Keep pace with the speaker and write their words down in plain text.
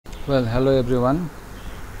Well, hello everyone.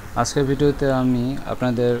 আজকের ভিডিওতে আমি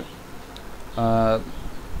আপনাদের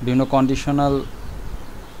বিভিন্ন কন্ডিশনাল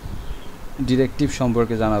ডিরেক্টিভ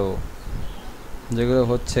সম্পর্কে জানাবো, যেগুলো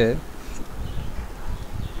হচ্ছে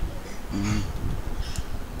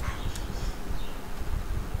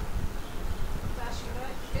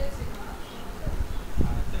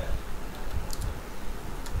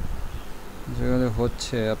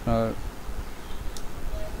আপনার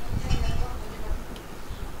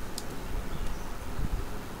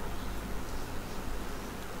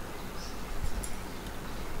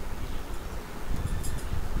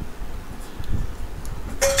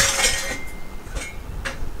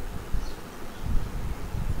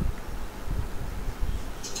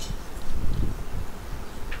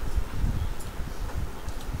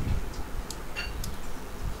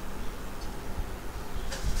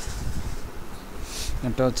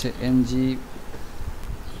এটা হচ্ছে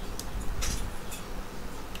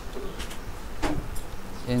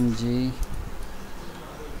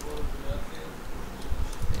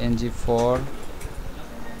ngFor,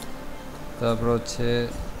 তারপর হচ্ছে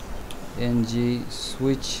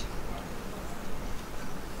ngSwitch,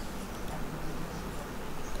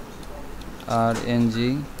 আর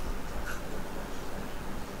ngIF,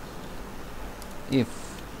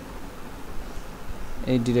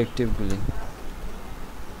 এই ডিরেক্টিভগুলি।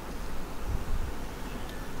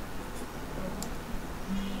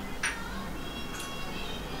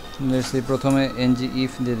 প্রথমে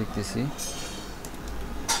ngIF দিয়ে দেখতেছি।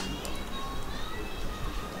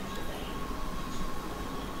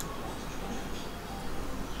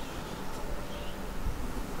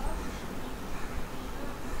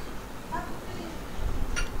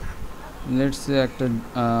 লেটস সে একটা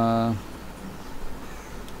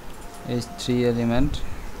H3 এলিমেন্ট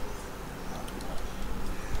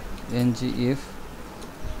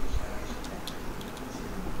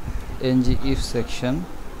ngIF সেকশন।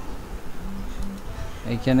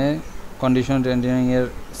 এখানে কন্ডিশন রেন্ডারিং এর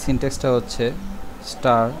সিনট্যাক্সটা হচ্ছে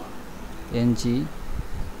star ngIF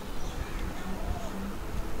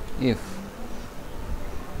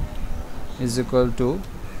is equal to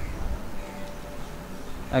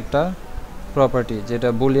একটা প্রপার্টি, যেটা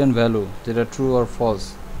বুলিয়ান ভ্যালু, যেটা ট্রু অর ফলস,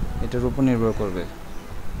 এটার উপর নির্ভর করবে।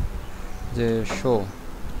 যে শো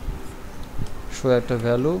একটা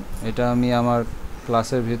ভ্যালু, এটা আমি আমার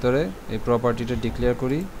ক্লাসের ভিতরে এই প্রপার্টিটা ডিক্লেয়ার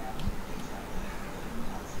করি।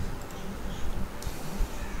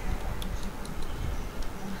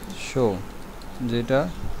 শো যেটা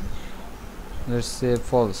লেটস সে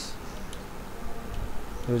ফলস,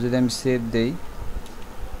 যদি আমি সেভ দেই,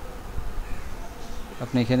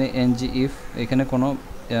 আপনি এখানে ngIF, এখানে কোনো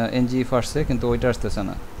ngIF আসছে কিন্তু ওইটা আসতেছে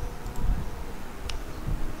না,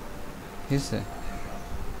 ঠিক আছে।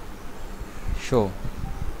 শো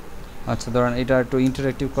আচ্ছা, ধরেন এটা একটু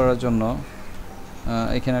ইন্টারেক্টিভ করার জন্য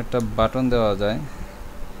এখানে একটা বাটন দেওয়া যায়,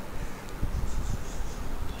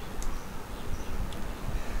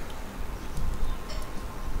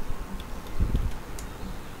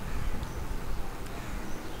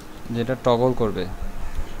 যেটা টগল করবে,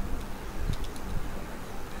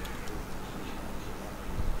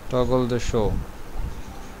 টগল দ্য শো।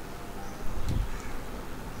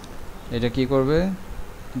 এটা কি করবে?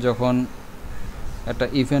 যখন একটা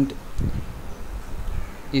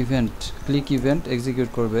ক্লিক ইভেন্ট এক্সিকিউট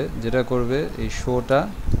করবে, যেটা করবে এই শোটা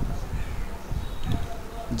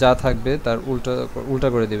যা থাকবে তার উল্টা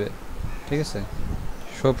করে দিবে, ঠিক আছে।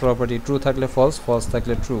 শো প্রপার্টি ট্রু থাকলে ফলস, ফলস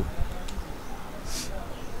থাকলে ট্রু।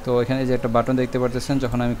 তো এখানে যে একটা বাটন দেখতে পারতেছেন,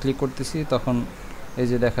 যখন আমি ক্লিক করতেছি তখন এই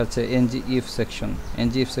যে দেখাচ্ছে ngIF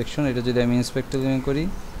সেকশন। এটা যদি আমি ইন্সপেক্টর করি,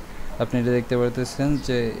 আপনি এটা দেখতে পারতেছেন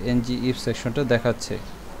যে ngIF সেকশনটা দেখাচ্ছে,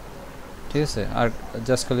 ঠিক আছে। আর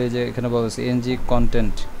জাস্ট খালি যে এখানে বলছে ng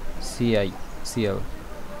কন্টেন্ট CL,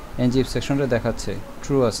 ngIF সেকশনটা দেখাচ্ছে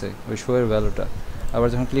ট্রু আছে ওই শো এর ভ্যালুটা। আবার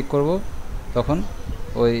যখন ক্লিক করব তখন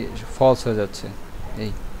ওই ফলস হয়ে যাচ্ছে,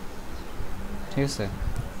 এই, ঠিক আছে।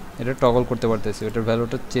 এটা টগল করতে পারতেছি, ওটার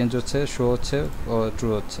ভ্যালুটা চেঞ্জ হচ্ছে, শো হচ্ছে ও ট্রু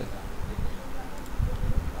হচ্ছে।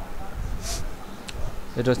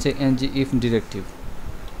 এটা হচ্ছে ngIF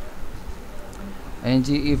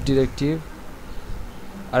ডিরেক্টিভ।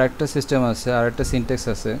 আরেকটা সিস্টেম আছে, আরেকটা সিনট্যাক্স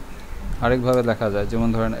আছে, আরেকভাবে লেখা যায়। যেমন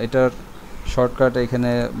ধরেন এটার শর্টকাট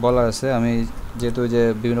এখানে বলা আছে। আমি যেহেতু যে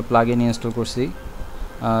বিভিন্ন প্লাগইন ইনস্টল করছি,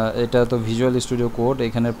 এটা তো ভিজুয়াল স্টুডিও কোড,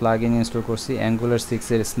 এখানে প্লাগইন ইনস্টল করছি অ্যাঙ্গুলার 6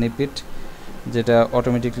 এর স্নিপেট, যেটা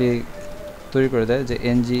অটোমেটিকলি তৈরি করে দেয় যে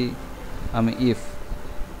ngIF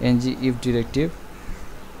ডিরেক্টিভ।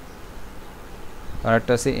 আর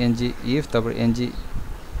একটা আছে ngIF, তারপর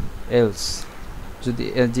ngElse। যদি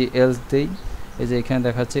ngElse দেই, এই যে এখানে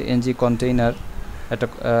দেখাচ্ছে ng কন্টেইনার একটা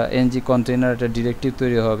ng কন্টেইনার একটা ডিরেক্টিভ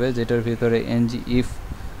তৈরি হবে যেটার ভিতরে ngIF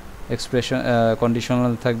এক্সপ্রেশন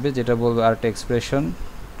কন্ডিশনাল থাকবে, যেটা বলবে আর একটা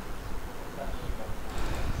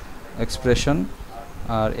এক্সপ্রেশন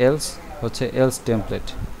আর এলস হচ্ছে এলস টেমপ্লেট,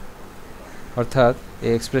 অর্থাৎ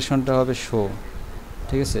এই এক্সপ্রেশনটা হবে শো।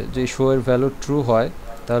 ঠিক আছে, যদি শো এর ভ্যালু ট্রু হয়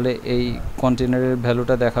তাহলে এই কন্টেইনারের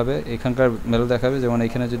ভ্যালুটা দেখাবে, এখানকার ভ্যালু দেখাবে। যেমন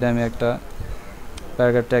এখানে যদি আমি একটা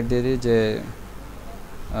প্যারাগ্রাফ ট্যাগ দিয়ে দিই যে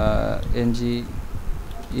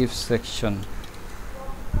ngIF সেকশন,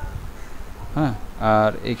 হ্যাঁ,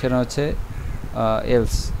 আর এইখানে হচ্ছে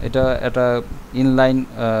এলস, এটা একটা ইনলাইন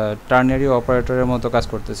টার্নারি অপারেটরের মতো কাজ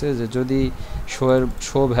করতেছে, যে যদি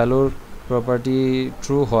শো ভ্যালুর প্রপার্টি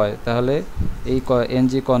ট্রু হয় তাহলে এই ng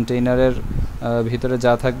কন্টেইনারের ভিতরে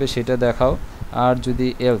যা থাকবে সেটা দেখাও, আর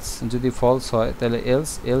যদি ফলস হয় তাহলে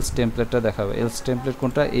এলস টেমপ্লেটটা দেখাবে। এলস টেমপ্লেট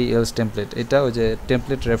কোনটা? এই এলস টেমপ্লেট, এটা ওই যে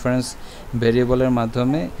টেমপ্লেট রেফারেন্স ভেরিয়েবলের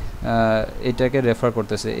মাধ্যমে এটাকে রেফার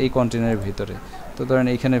করতেছে এই কন্টেইনারের ভিতরে। তো ধরেন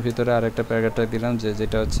এইখানের ভিতরে আরেকটা প্যারাগ্রাফটা দিলাম যে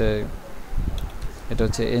যেটা হচ্ছে এটা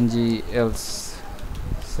হচ্ছে ngElse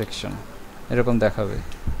সেকশন, এরকম দেখাবে।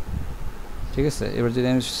 ঠিক আছে, এবার যদি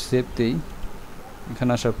আমি সেভ দিই,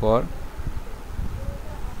 এখানে আসার পর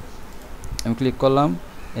আমি ক্লিক করলাম,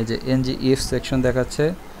 এই যে ngIF সেকশন দেখাচ্ছে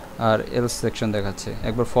আর এলস সেকশন দেখাচ্ছে।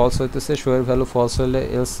 একবার ফলস হইতেছে, শো এর ভ্যালু ফলস হলে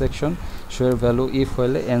এলস সেকশন, শো এর ভ্যালু ইফ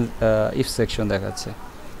হলে ইফ সেকশন দেখাচ্ছে।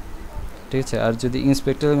 ঠিক আছে, আর যদি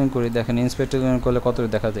ইন্সপেক্টর এলিমেন্ট করি, দেখেন ইন্সপেক্টর এলিমেন্ট করলে কত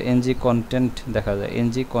দেখা যায়, ng কন্টেন্ট দেখা যায়,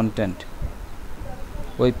 ng কন্টেন্ট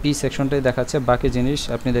ওই পি সেকশনটাই দেখাচ্ছে। বাকি জিনিস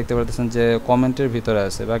আপনি দেখতে পাচ্ছেন যে কমেন্টের ভিতরে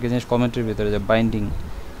আছে, বাকি জিনিস কমেন্টের ভিতরে, যে বাইন্ডিং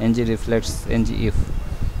ng রিফ্লেক্টস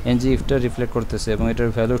ngIFটা রিফ্লেক্ট করতেছে এবং এটার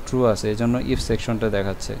ভ্যালু ট্রু আছে, এই জন্য ইফ সেকশনটা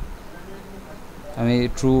দেখাচ্ছে। আমি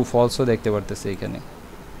ট্রু ফলসও দেখতে পারতেছি, এখানে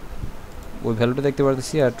ওই ভ্যালুটা দেখতে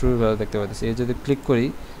পারতেছি আর ট্রু ভ্যালু দেখতে পারতেছি। এই যদি ক্লিক করি,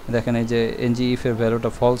 দেখেন এই যে ngIF এর ভ্যালুটা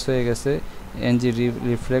ফলস হয়ে গেছে, ng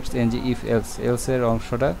রিফ্লেক্টস ngIF এলস এর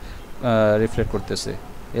অংশটা রিফ্লেক্ট করতেছে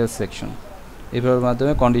এলস সেকশন। এইভাবে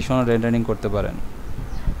মাধ্যমে কন্ডিশনাল রেন্ডারিং করতে পারেন।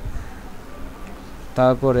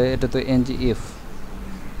 তারপরে এটা তো ngIF,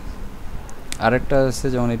 আরেকটা আছে,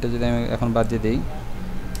 যেমন এটা যদি আমি এখন বাদ দিয়ে দিই,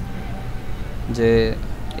 যে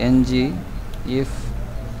ngIF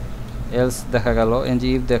এলস দেখা গেল,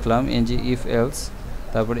 ngIF দেখলাম, ngIF এলস,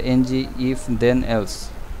 তারপরে ngIF দেন এলস,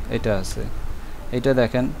 এটা আছে। এটা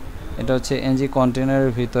দেখেন, এটা হচ্ছে ng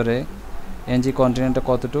কন্টেইনারের ভিতরে, ng কন্টেইনারটা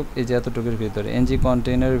কতটুক, এই যে এতটুকুর ভিতরে ng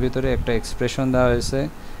কন্টেইনারের ভিতরে একটা এক্সপ্রেশন দেওয়া হয়েছে।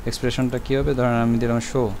 এক্সপ্রেশনটা কী হবে, ধরেন আমি দিলাম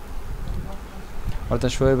শো,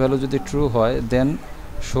 অর্থাৎ শো এর ভ্যালু যদি ট্রু হয় দেন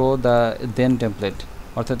শো দ্য দেন টেমপ্লেট,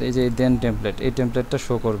 অর্থাৎ এই যে দেন টেমপ্লেট, এই টেমপ্লেটটা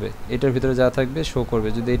শো করবে, এটার ভিতরে যা থাকবে শো করবে।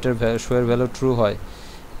 যদি এটার শো এর ভ্যালু ট্রু হয়,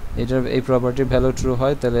 এটার এই প্রপার্টির ভ্যালু ট্রু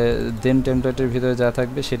হয়, তাহলে দেন টেমপ্লেটের ভিতরে যা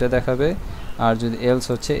থাকবে সেটা দেখাবে, আর যদি এলস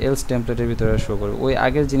হচ্ছে এলস টেমপ্লেটের ভিতরে শো করবে। ওই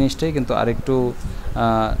আগের জিনিসটাই কিন্তু আরেকটু,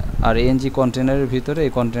 আর ng কন্টেইনারের ভিতরে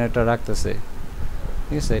এই কন্টেইনারটা রাখতেছে।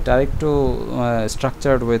 ঠিক আছে, এটা আরেকটু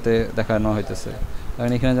স্ট্রাকচার্ড ওয়েতে দেখানো হইতেছে।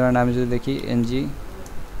 কারণ এখানে ধরেন আমি যদি দেখি ng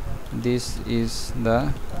this is the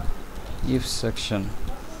if section,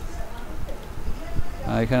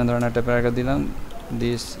 এখানে ধরেন একটা প্যারাগ্রাফ দিলাম,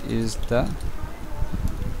 this is the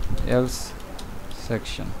else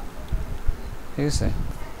section. ঠিক আছে,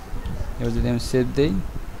 এবার যদি আমি সেভ দিই,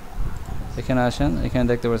 এখানে আসেন, এখানে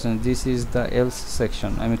দেখতে পাচ্ছেন this is the else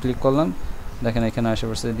section, আমি ক্লিক করলাম, দেখেন এখানে আসে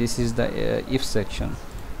পড়ছে this is the if section,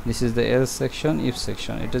 this is the else section, if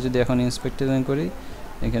section. এটা যদি এখন ইন্সপেক্টর করি,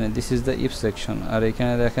 এখানে this is the if section, আর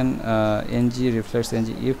এখানে দেখেন ng রিফ্লেক্টস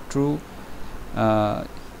ngIF ট্রু,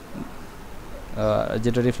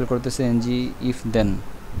 যেটা রিফ্লেক্ট করতেছে ngIF দেন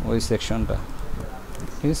ওই সেকশনটা।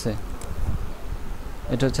 ঠিক আছে,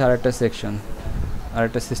 এটা হচ্ছে আরেকটা সেকশন,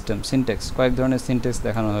 আরেকটা সিস্টেম, সিনট্যাক্স, কয়েক ধরনের সিনট্যাক্স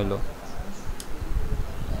দেখানো হলো।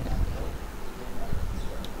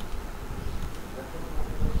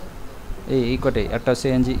 এই কটাই, একটা হচ্ছে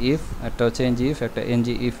ngIF, একটা হচ্ছে ngIF, একটা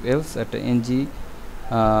ngIF এলস, একটা ngIF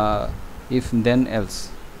দেন এলস।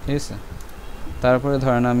 ঠিক আছে, তারপরে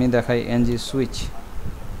ধরেন আমি দেখাই ngSwitch,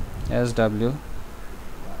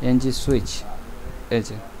 ngSwitch, এই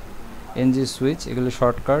যে ngSwitch, এগুলো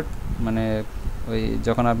শর্টকাট, মানে ওই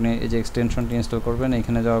যখন আপনি এই যে এক্সটেনশনটি ইনস্টল করবেন,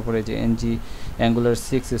 এখানে যাওয়ার পরে যে অ্যাঙ্গুলার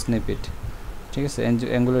 6 স্নিপেট, ঠিক আছে,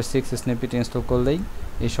 অ্যাঙ্গুলার 6 স্নিপেট ইনস্টল করলেই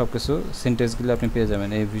এই সব কিছু সিনট্যাক্সগুলো আপনি পেয়ে যাবেন।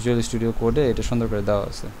 এই ভিজুয়াল স্টুডিও কোডে এটা সুন্দর করে দেওয়া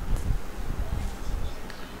আছে,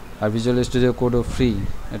 আর ভিজুয়াল স্টুডিও কোডও ফ্রি,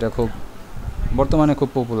 এটা খুব বর্তমানে খুব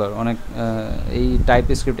পপুলার। অনেক এই টাইপ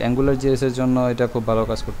স্ক্রিপ্ট অ্যাঙ্গুলার জিএসের জন্য এটা খুব ভালো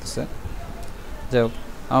কাজ করতেছে, যাই হোক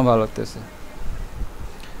আমার ভালো লাগতেছে।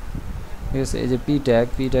 ঠিক আছে, এই যে পি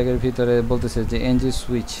ট্যাগের ভিতরে বলতেছে যে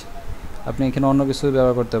ngSwitch, আপনি এখানে অন্য কিছু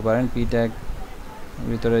ব্যবহার করতে পারেন, পি ট্যাগ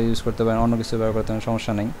ভিতরে ইউজ করতে পারেন, অন্য কিছু ব্যবহার করতে পারেন,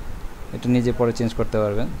 সমস্যা নেই। এটা নিজে পরে চেঞ্জ করতে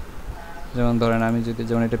পারবেন। যেমন ধরেন আমি যদি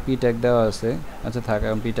যেমন এটা পি ট্যাগ দেওয়া আছে, আচ্ছা থাক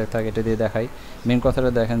এখন পি ট্যাগ থাকে, এটা দিয়ে দেখাই। মেন কথাটা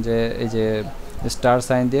দেখেন যে এই যে স্টার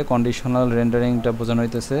সাইন দিয়ে কন্ডিশনাল রেন্ডারিংটা বোঝানো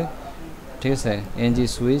হইতেছে, ঠিক আছে।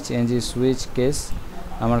 ngSwitch কেস,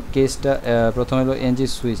 আমার কেসটা প্রথম হলো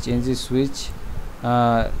ngSwitch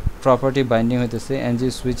প্রপার্টি বাইন্ডিং হইতেছে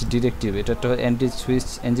ngSwitch ডিরেক্টিভ, এটা একটা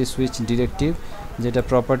ngSwitch ডিরেক্টিভ যেটা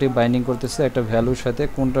প্রপার্টি বাইন্ডিং করতেছে একটা ভ্যালুর সাথে।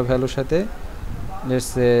 কোনটা ভ্যালুর সাথে? লেটস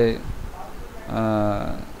সে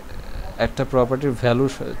একটা প্রপার্টির ভ্যালু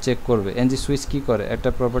চেক করবে। ngSwitch কি করে, একটা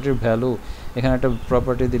প্রপার্টির ভ্যালু, এখানে একটা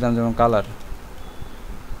প্রপার্টি দিলাম যেমন কালার,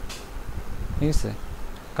 ঠিক আছে,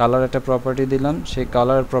 কালার একটা প্রপার্টি দিলাম, সেই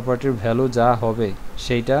কালার প্রপার্টির ভ্যালু যা হবে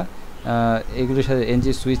সেইটা এগুলির সাথে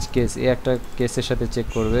ngSwitch কেস এই একটা কেসের সাথে চেক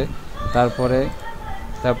করবে।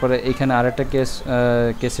 তারপরে এইখানে আরেকটা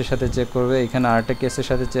কেসের সাথে চেক করবে, এখানে আরেকটা কেসের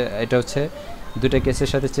সাথে এটা হচ্ছে দুইটা কেসের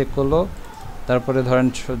সাথে চেক করলো। তারপরে ধরেন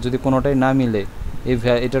যদি কোনোটাই না মিলে,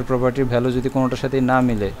 এটার প্রপার্টির ভ্যালু যদি কোনোটার সাথে না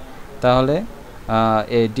মিলে, তাহলে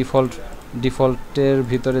এই ডিফল্টের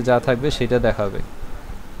ভিতরে যা থাকবে সেটা দেখাবে,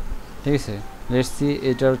 ঠিক আছে। লেটস সি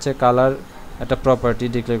এটা হচ্ছে কালার একটা প্রপার্টি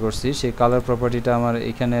ডিক্লেয়ার করছি, সেই কালার প্রপার্টিটা আমার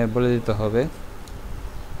এখানে বলে দিতে হবে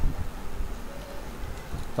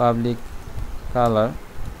পাবলিক কালার,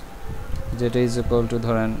 যেটা ইজ ইকুয়াল টু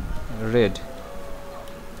ধরেন রেড।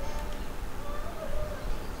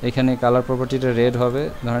 এখানে কালার প্রপার্টিটা রেড হবে।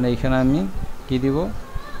 ধরেন এইখানে আমি কি দিব,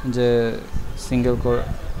 যে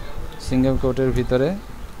সিঙ্গেল কোটের ভিতরে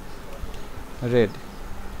red,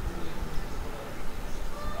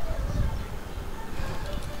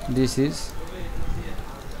 this is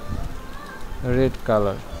red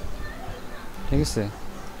colour, ঠিক আছে।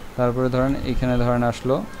 তারপরে ধরেন এখানে ধরেন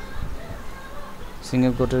আসলো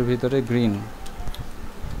সিঙ্গেল কোটের ভিতরে green,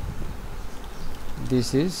 this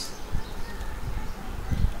is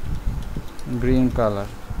green colour,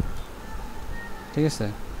 ঠিক আছে।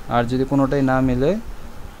 আর যদি কোনোটাই না মিলে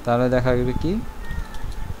তাহলে দেখা যাবে কি,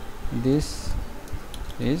 this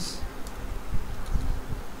is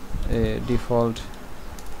a default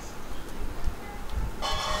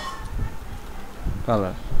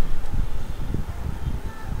colour,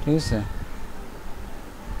 ঠিক আছে।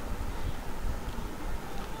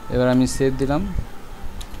 এবার আমি সেভ দিলাম,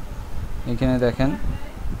 এখানে দেখেন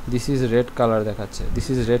দিস ইজ রেড কালার দেখাচ্ছে, দিস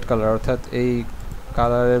ইজ রেড কালার, অর্থাৎ এই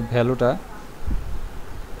কালারের ভ্যালুটা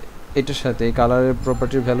এটার সাথে, এই কালারের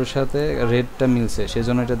প্রপার্টির ভ্যালুর সাথে রেডটা মিলছে,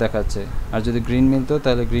 সেজন্য এটা দেখাচ্ছে। আর যদি গ্রিন মিলতো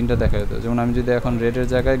তাহলে গ্রিনটা দেখা যেত। যেমন আমি যদি এখন রেডের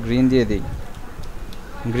জায়গায় গ্রিন দিয়ে দিই,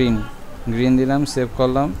 গ্রিন দিলাম, সেভ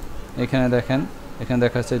করলাম, এখানে দেখেন এখানে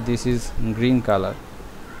দেখাচ্ছে দিস ইজ গ্রিন কালার,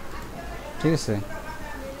 ঠিক আছে।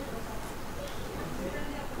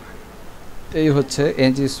 এই হচ্ছে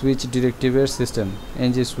ngSwitch ডিরেক্টিভের সিস্টেম।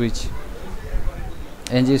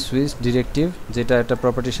 ngSwitch ডিরেক্টিভ যেটা একটা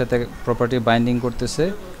প্রপার্টির সাথে প্রপার্টি বাইন্ডিং করতেছে,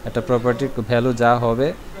 একটা প্রপার্টির ভ্যালু যা হবে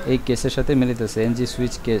এই কেসের সাথে মিলিতেছে,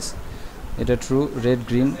 ngSwitch কেস। এটা ট্রু, রেড,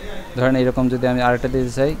 গ্রিন। ধরেন এরকম যদি আমি আরেকটা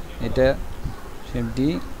দিতে চাই, এটা ডি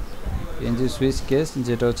ngSwitch কেস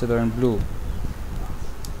যেটা হচ্ছে ধরেন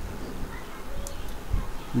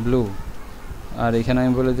ব্লু, আর এখানে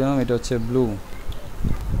আমি বলে দিলাম এটা হচ্ছে ব্লু,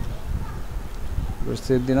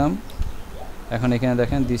 সেভ দিলাম। এখন এখানে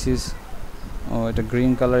দেখেন দিস ইজ, এটা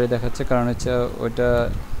গ্রিন কালারে দেখাচ্ছে, কারণ হচ্ছে ওইটা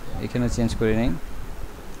এখানে চেঞ্জ করি নাই,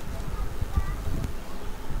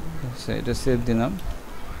 এটা সেভ দিলাম।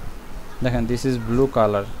 দেখেন দিস ইজ ব্লু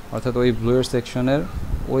কালার, অর্থাৎ ওই ব্লুয়ের সেকশনের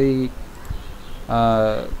ওই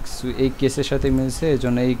এই কেসের সাথে মিলছে, এই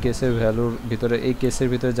জন্য এই কেসের ভ্যালুর ভিতরে, এই কেসের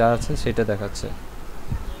ভিতরে যা আছে সেটা দেখাচ্ছে।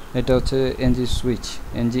 এটা হচ্ছে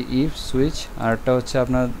ngIF সুইচ, আর একটা হচ্ছে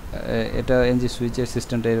আপনার এটা ngSwitch-এর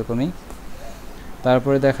সিস্টেমটা এরকমই।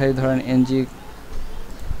 তারপরে দেখাই ধরেন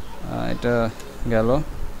এটা গেল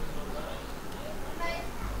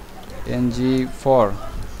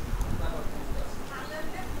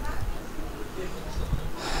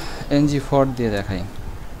ngFor দিয়ে দেখাই।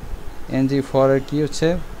 ngFor এর কি হচ্ছে,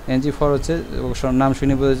 ngFor হচ্ছে নাম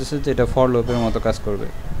শুনে বোঝা যাচ্ছে যে এটা ফর লুপের মতো কাজ করবে,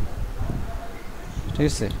 ঠিক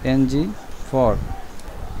আছে। ngFor,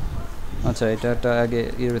 আচ্ছা এটা একটা আগে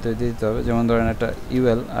এর ভিতরে দিয়ে দিতে হবে। যেমন ধরেন একটা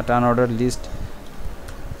একটা আনঅর্ডার লিস্ট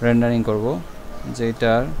রেন্ডারিং করব,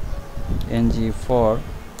 যেটার ngFor,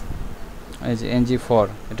 এই যে ngFor,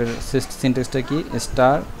 এটার সিনট্যাক্সটা কি,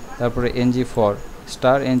 স্টার তারপরে ngFor,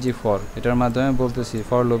 এটার মাধ্যমে বলতেছি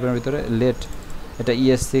ফর লুপের ভিতরে লেট, এটা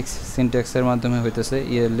ES6 সিনট্যাক্সের মাধ্যমে হইতেছে,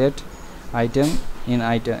 লেট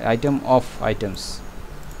আইটেম অফ আইটেমস,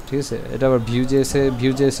 ঠিক আছে। এটা আবার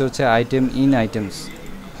ভিউ.js হচ্ছে আইটেম ইন আইটেমস,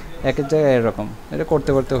 একের জায়গায় এরকম, এটা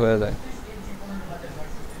করতে করতে হয়ে যায়।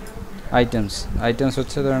 আইটেমস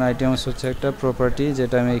হচ্ছে ধরেন আইটেমস হচ্ছে একটা প্রপার্টি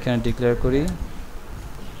যেটা আমি এখানে ডিক্লেয়ার করি,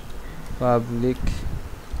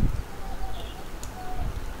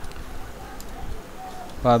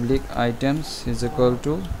 public items is equal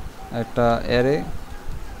to একটা অ্যারে,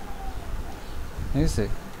 ঠিক আছে,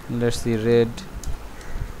 let's see red,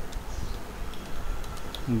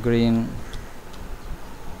 green,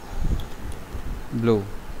 blue,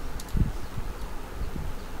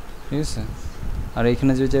 ঠিক আছে। আর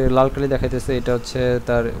এখানে যে লাল কালি দেখাইতেছে এটা হচ্ছে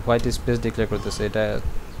তার হোয়াইট স্পেস ডিক্লেয়ার করতেছে, এটা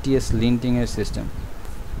টিএস লিন্টিং এর সিস্টেম।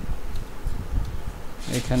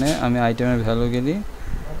 এখানে আমি আইটেমের ভ্যালু গেলি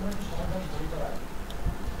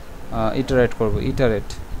ইটারেট করব, ইটারেট,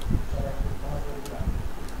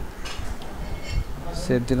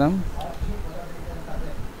 সেভ দিলাম।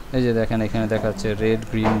 এই যে দেখেন এখানে দেখাচ্ছে রেড,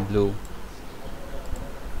 গ্রিন, ব্লু,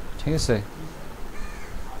 ঠিক আছে।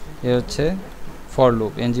 এ হচ্ছে ফর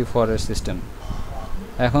লুপ, ngFor এর সিস্টেম।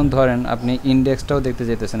 এখন ধরেন আপনি ইন্ডেক্সটাও দেখতে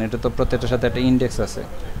যেতেছেন, এটা তো প্রত্যেকটার সাথে একটা ইন্ডেক্স আছে।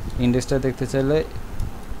 ইন্ডেক্সটা দেখতে চাইলে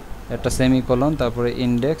একটা সেমিকোলন, তারপরে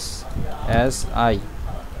ইন্ডেক্স অ্যাজ আই,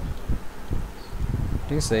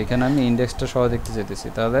 ঠিক আছে। এখানে আমি ইন্ডেক্সটা সহ দেখতে যেতেছি,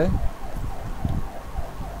 তাহলে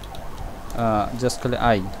জাস্ট খালি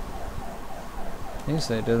আই, ঠিক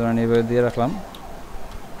আছে। এটা ধরেন এইভাবে দিয়ে রাখলাম,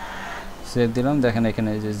 সেভ দিলাম। দেখেন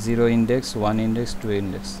এখানে যে 0 index, 1 index, 2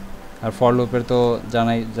 index. R for লুপের তো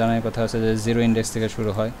জানাই কথা আছে যে 0 ইন্ডেক্স থেকে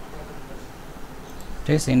শুরু হয়,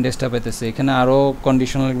 ঠিক আছে। ইন্ডেক্সটা পেতেছে। এখানে আরও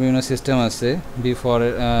কন্ডিশনাল বিভিন্ন সিস্টেম আছে বিফোর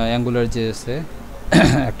অ্যাঙ্গুলার যে আছে।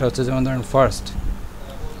 একটা হচ্ছে যেমন ধরেন ফার্স্ট,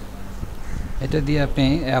 এটা দিয়ে আপনি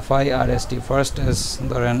FIRST, ফার্স্ট এস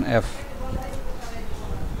ধরেন F,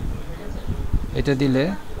 এটা দিলে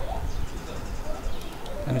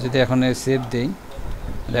আমি যদি এখন সেভ দিই,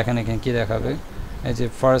 দেখেন এখানে কী দেখাবে, এই যে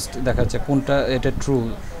ফার্স্ট দেখাচ্ছে কোনটা, এটা ট্রু,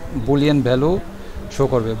 বুলিয়ান ভ্যালু শো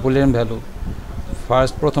করবে, বুলিয়ান ভ্যালু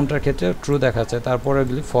ফার্স্ট প্রথমটার ক্ষেত্রে ট্রু দেখাচ্ছে,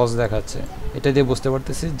 তারপরেগুলি ফলস দেখাচ্ছে। এটা দিয়ে বুঝতে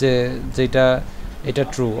পারতেছি যে এটা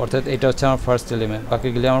ট্রু, অর্থাৎ এটা হচ্ছে আমার ফার্স্ট এলিমেন্ট,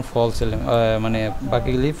 বাকিগুলি আমার ফলস এলিমেন্ট, মানে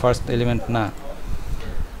বাকিগুলি ফার্স্ট এলিমেন্ট না।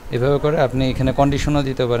 এভাবে করে আপনি এখানে কন্ডিশনও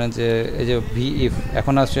দিতে পারেন যে এই যে vIF,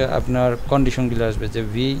 এখন আসছে আপনার কন্ডিশনগুলো আসবে যে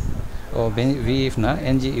vIF না,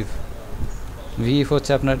 ngIF। vIF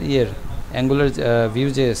হচ্ছে আপনার অ্যাঙ্গুলার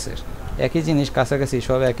Vue.js এর একই জিনিস, কাছাকাছি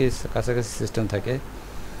সব একই কাছাকাছি সিস্টেম থাকে।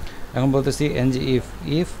 এখন বলতেছি ngIF,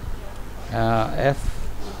 if f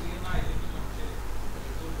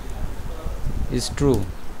is true,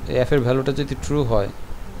 f এর ভ্যালুটা যদি ট্রু হয়,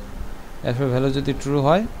 f এর ভ্যালু যদি ট্রু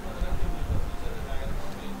হয়,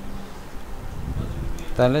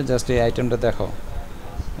 তাহলে জাস্ট এই আইটেমটা দেখাও।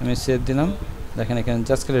 আমি সেভ দিলাম। দেখেন এখানে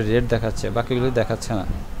জাস্ট খালি রেড দেখাচ্ছে, বাকিগুলো দেখাচ্ছে না,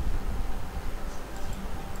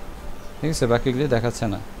 ঠিক আছে, বাকিগুলি দেখাচ্ছে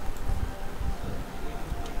না।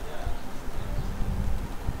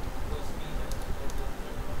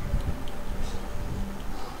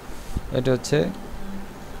 এটা হচ্ছে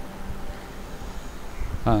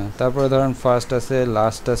হ্যাঁ। তারপরে ধরেন ফার্স্ট আছে,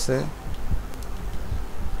 লাস্ট আছে,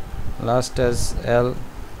 লাস্ট অ্যাজ এল,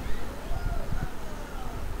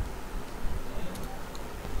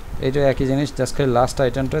 এইটা একই জিনিস, জাস্ট খালি লাস্ট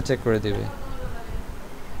আইটেমটা চেক করে দিবে,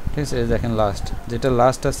 ঠিক আছে। দেখেন লাস্ট, যেটা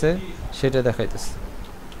লাস্ট আছে সেটা দেখাইতেছে,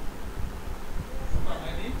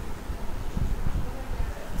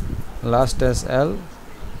 লাস্ট অ্যাজ এল,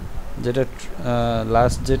 যেটা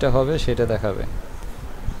লাস্ট যেটা হবে সেটা দেখাবে।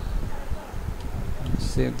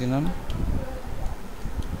 সেভ দিলাম।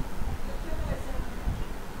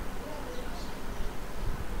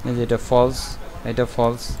 এই যে এটা ফলস, এটা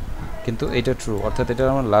ফলস, কিন্তু এটা ট্রু, অর্থাৎ এটা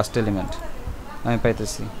আমার লাস্ট এলিমেন্ট আমি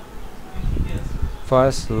পাইতেছি,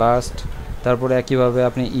 ফার্স্ট, লাস্ট। তারপরে একইভাবে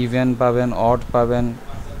আপনি ইভেন পাবেন, অড পাবেন,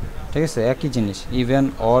 ঠিক আছে, একই জিনিস, ইভেন,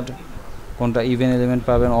 অড, কোনটা ইভেন এলিমেন্ট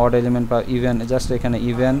পাবেন, অড এলিমেন্ট পাবেন, ইভেন, জাস্ট এখানে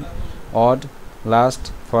ইভেন, অড, লাস্ট,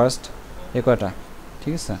 ফার্স্ট, এ কয়টা,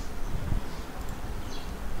 ঠিক আছে।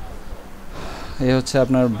 এই হচ্ছে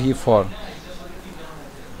আপনার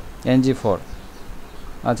ngFor।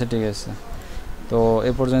 আচ্ছা ঠিক আছে, তো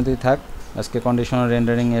এ পর্যন্তই থাক আজকে। কন্ডিশনাল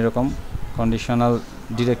রেন্ডারিং এরকম কন্ডিশনাল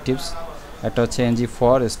ডিরেক্টিভস, একটা হচ্ছে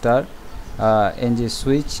ngFor star,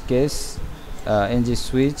 ngSwitch case,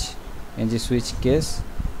 ngSwitch case,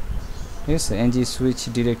 ঠিক আছে, ngSwitch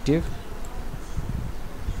ডিরেক্টিভ,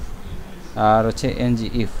 আর হচ্ছে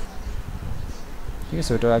ngIF, ঠিক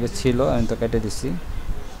আছে। ওটা আগে ছিল, আমি তো কেটে দিচ্ছি।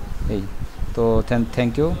 এই তো,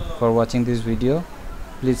 thank you for watching this video,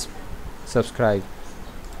 please subscribe.